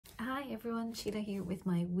Hi everyone, Sheila here with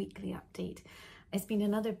my weekly update. It's been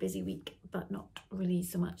another busy week, but not really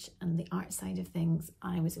so much on the art side of things.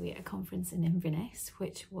 I was away at a conference in Inverness,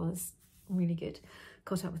 which was really good.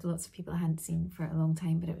 Caught up with lots of people I hadn't seen for a long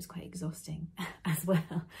time, but it was quite exhausting as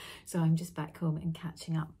well. So I'm just back home and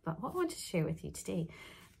catching up. But what I want to share with you today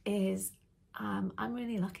is I'm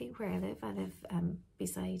really lucky where I live. I live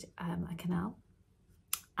beside a canal,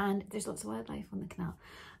 and there's lots of wildlife on the canal.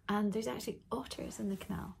 And there's actually otters in the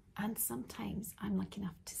canal, and sometimes I'm lucky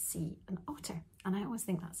enough to see an otter, and I always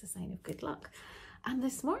think that's a sign of good luck. And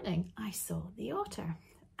this morning I saw the otter,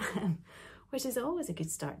 which is always a good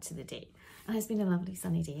start to the day. And it's been a lovely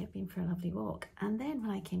sunny day. I've been for a lovely walk, and then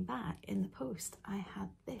when I came back in the post I had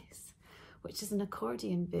this, which is an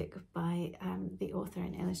accordion book by the author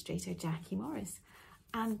and illustrator Jackie Morris,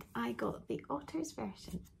 and I got the otters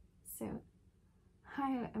version. So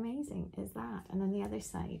how amazing is that? And on the other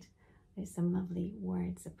side, there's some lovely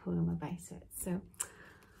words, a poem about it. So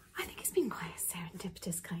I think it's been quite a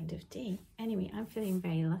serendipitous kind of day. Anyway, I'm feeling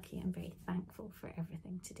very lucky and very thankful for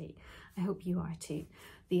everything today. I hope you are too.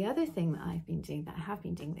 The other thing that I have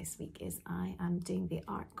been doing this week is I am doing the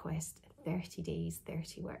Art Quest 30 days,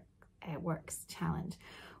 30 works challenge,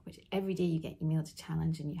 which every day you get emailed a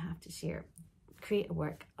challenge and you have to create a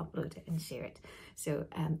work, upload it and share it. So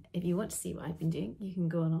if you want to see what I've been doing, you can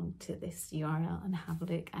go along to this URL and have a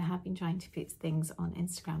look. I have been trying to put things on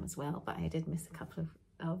Instagram as well, but I did miss a couple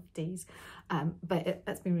of days, but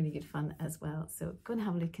that's been really good fun as well. So go and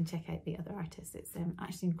have a look and check out the other artists. It's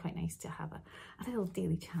actually quite nice to have a little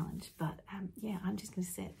daily challenge, but yeah, I'm just going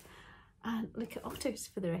to sit and look at otters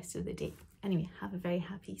for the rest of the day. Anyway, have a very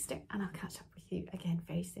happy Easter, and I'll catch up with you again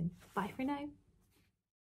very soon. Bye for now.